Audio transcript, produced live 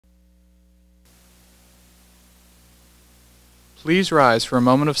Please rise for a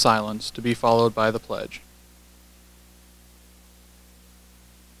moment of silence to be followed by the pledge.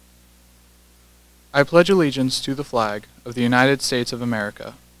 I pledge allegiance to the flag of the United States of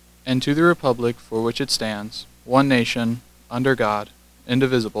America and to the republic for which it stands, one nation, under God,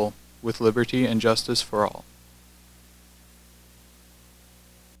 indivisible, with liberty and justice for all.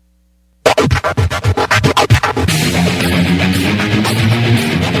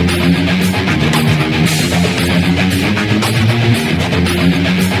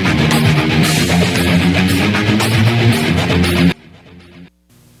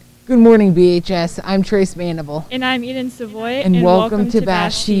 Good morning, BHS. I'm Trace Manival. And I'm Eden Savoy. And welcome to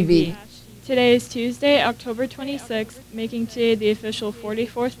Bash TV. Today is Tuesday, October 26th, making today the official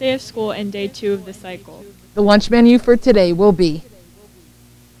 44th day of school and day 2 of the cycle. The lunch menu for today will be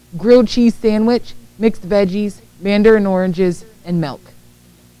grilled cheese sandwich, mixed veggies, mandarin oranges, and milk.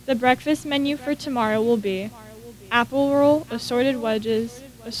 The breakfast menu for tomorrow will be apple roll, assorted wedges,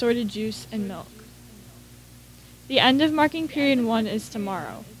 assorted juice, and milk. The end of marking period 1 is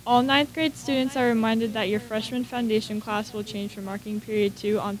tomorrow. All 9th grade students are reminded that your freshman foundation class will change for marking period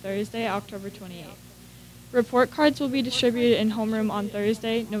 2 on Thursday, October 28th. Report cards will be distributed in homeroom on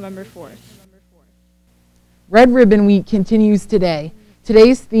Thursday, November 4th. Red Ribbon Week continues today.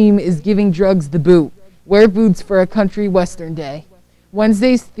 Today's theme is Giving Drugs the Boot. Wear boots for a country western day.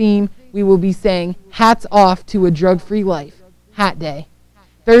 Wednesday's theme, we will be saying hats off to a drug-free life. Hat Day.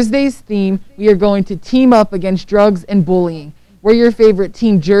 Thursday's theme, we are going to team up against drugs and bullying. Wear your favorite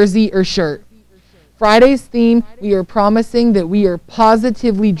team jersey or shirt. Friday's theme, we are promising that we are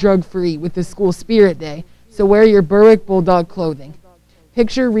positively drug-free with the School Spirit Day, so wear your Berwick Bulldog clothing.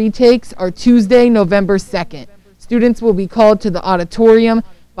 Picture retakes are Tuesday, November 2nd. Students will be called to the auditorium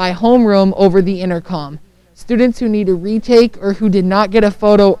by homeroom over the intercom. Students who need a retake or who did not get a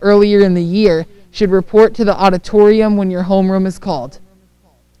photo earlier in the year should report to the auditorium when your homeroom is called.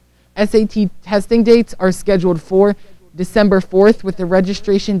 SAT testing dates are scheduled for December 4th with the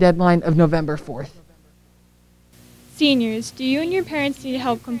registration deadline of November 4th. Seniors, do you and your parents need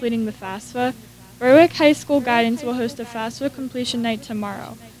help completing the FAFSA? Berwick High School Guidance will host a FAFSA completion night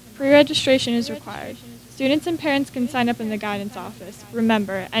tomorrow. Pre-registration is required. Students and parents can sign up in the guidance office.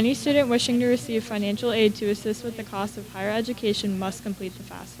 Remember, any student wishing to receive financial aid to assist with the cost of higher education must complete the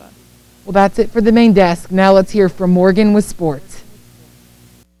FAFSA. Well, that's it for the main desk. Now let's hear from Morgan with sports.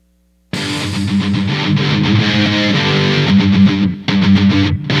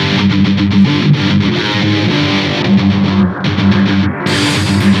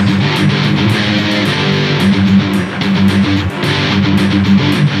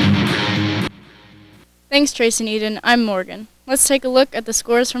 Thanks, Trace and Eden. I'm Morgan. Let's take a look at the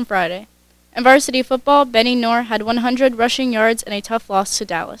scores from Friday. In varsity football, Benny Knorr had 100 rushing yards in a tough loss to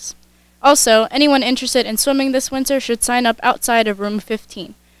Dallas. Also, anyone interested in swimming this winter should sign up outside of room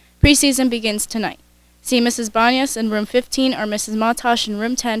 15. Preseason begins tonight. See Mrs. Banyas in room 15 or Mrs. Matosh in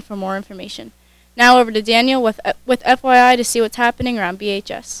room 10 for more information. Now over to Daniel with FYI to see what's happening around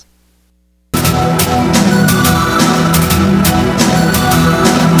BHS.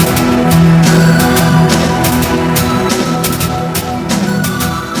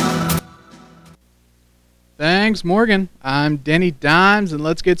 Thanks, Morgan. I'm Denny Dimes, and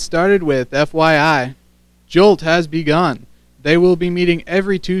let's get started with FYI. Jolt has begun. They will be meeting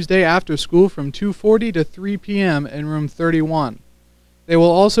every Tuesday after school from 2:40 to 3 p.m. in room 31. They will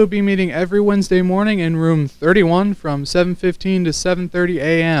also be meeting every Wednesday morning in room 31 from 7:15 to 7:30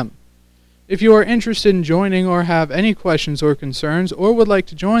 a.m. If you are interested in joining or have any questions or concerns or would like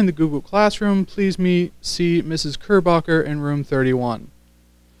to join the Google Classroom, please see Mrs. Kerbacher in room 31.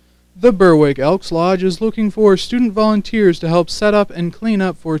 The Berwick Elks Lodge is looking for student volunteers to help set up and clean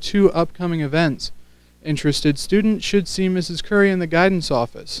up for 2 upcoming events. Interested students should see Mrs. Curry in the guidance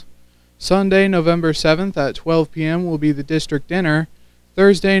office. Sunday, November 7th at 12 p.m. will be the district dinner.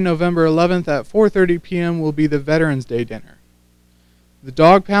 Thursday, November 11th at 4:30 p.m. will be the Veterans Day dinner. The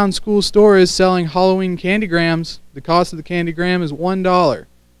Dog Pound School Store is selling Halloween candygrams. The cost of the candygram is $1.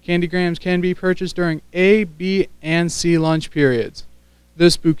 Candygrams can be purchased during A, B, and C lunch periods. The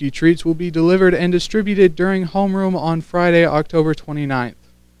spooky treats will be delivered and distributed during homeroom on Friday, October 29th.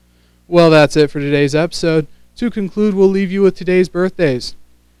 Well, that's it for today's episode. To conclude, we'll leave you with today's birthdays.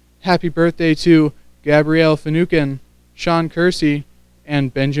 Happy birthday to Gabrielle Finucane, Sean Kersey,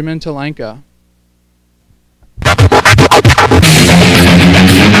 and Benjamin Talenka.